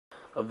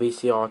a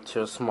VCR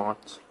to a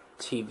smart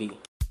TV.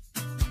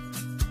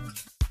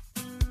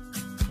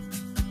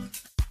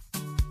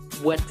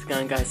 What's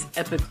going on, guys?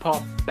 Epic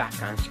Pop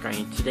back on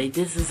screen. Today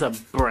this is a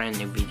brand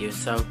new video,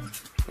 so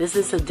this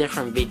is a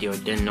different video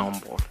than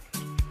normal.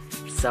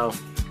 So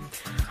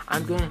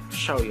I'm going to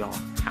show y'all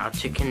how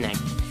to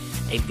connect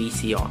a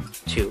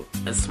VCR to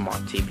a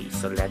smart TV.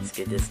 So let's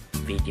get this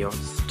video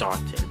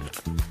started.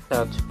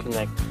 How to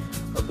connect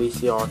a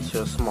VCR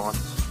to a smart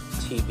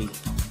TV.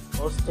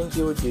 First thing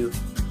you would do,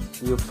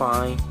 you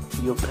find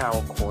your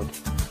power cord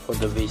for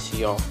the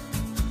VCR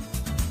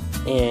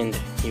and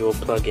you will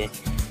plug it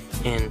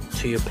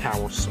into your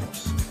power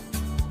source.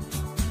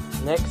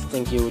 Next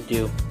thing you would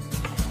do,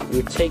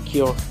 you take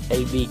your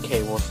AV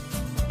cables,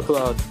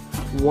 plug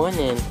one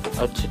end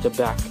up to the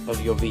back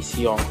of your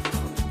VCR.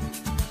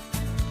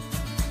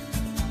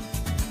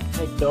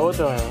 Take the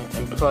other end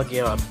and plug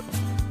it up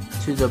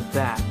to the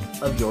back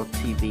of your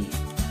TV.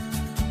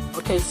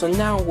 Okay, so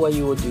now what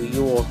you will do,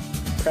 you will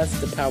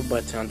press the power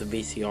button on the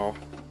VCR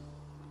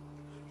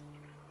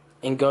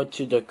and go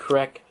to the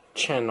correct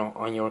channel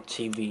on your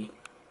TV.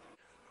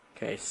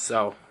 Okay,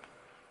 so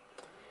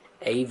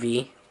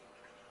AV.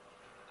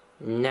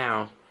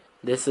 Now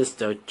this is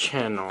the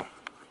channel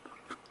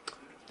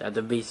that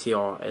the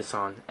VCR is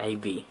on,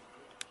 AV.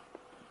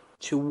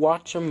 To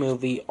watch a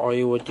movie, all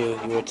you will do,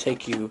 you will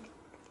take your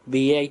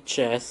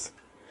VHS,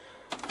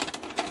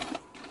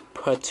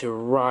 put it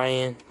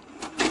right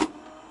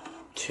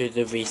to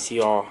the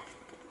VCR.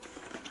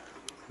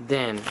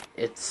 Then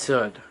it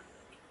should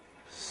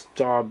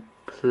start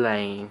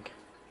playing.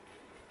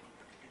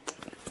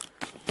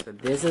 So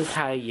this is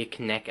how you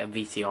connect a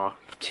VCR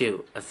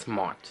to a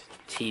smart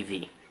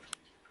TV.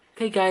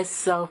 Okay guys,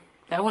 so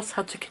that was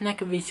how to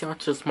connect a VCR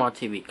to a smart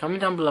TV.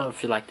 Comment down below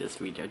if you like this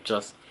video.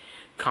 Just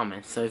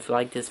comment. So if you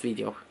like this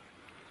video,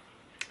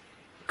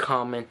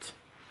 comment,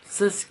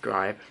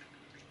 subscribe,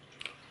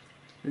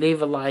 leave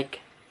a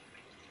like,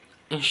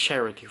 and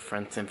share with your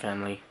friends and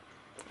family.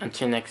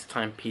 Until next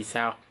time, peace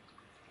out.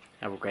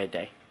 Have a great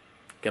day.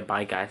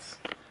 Goodbye guys.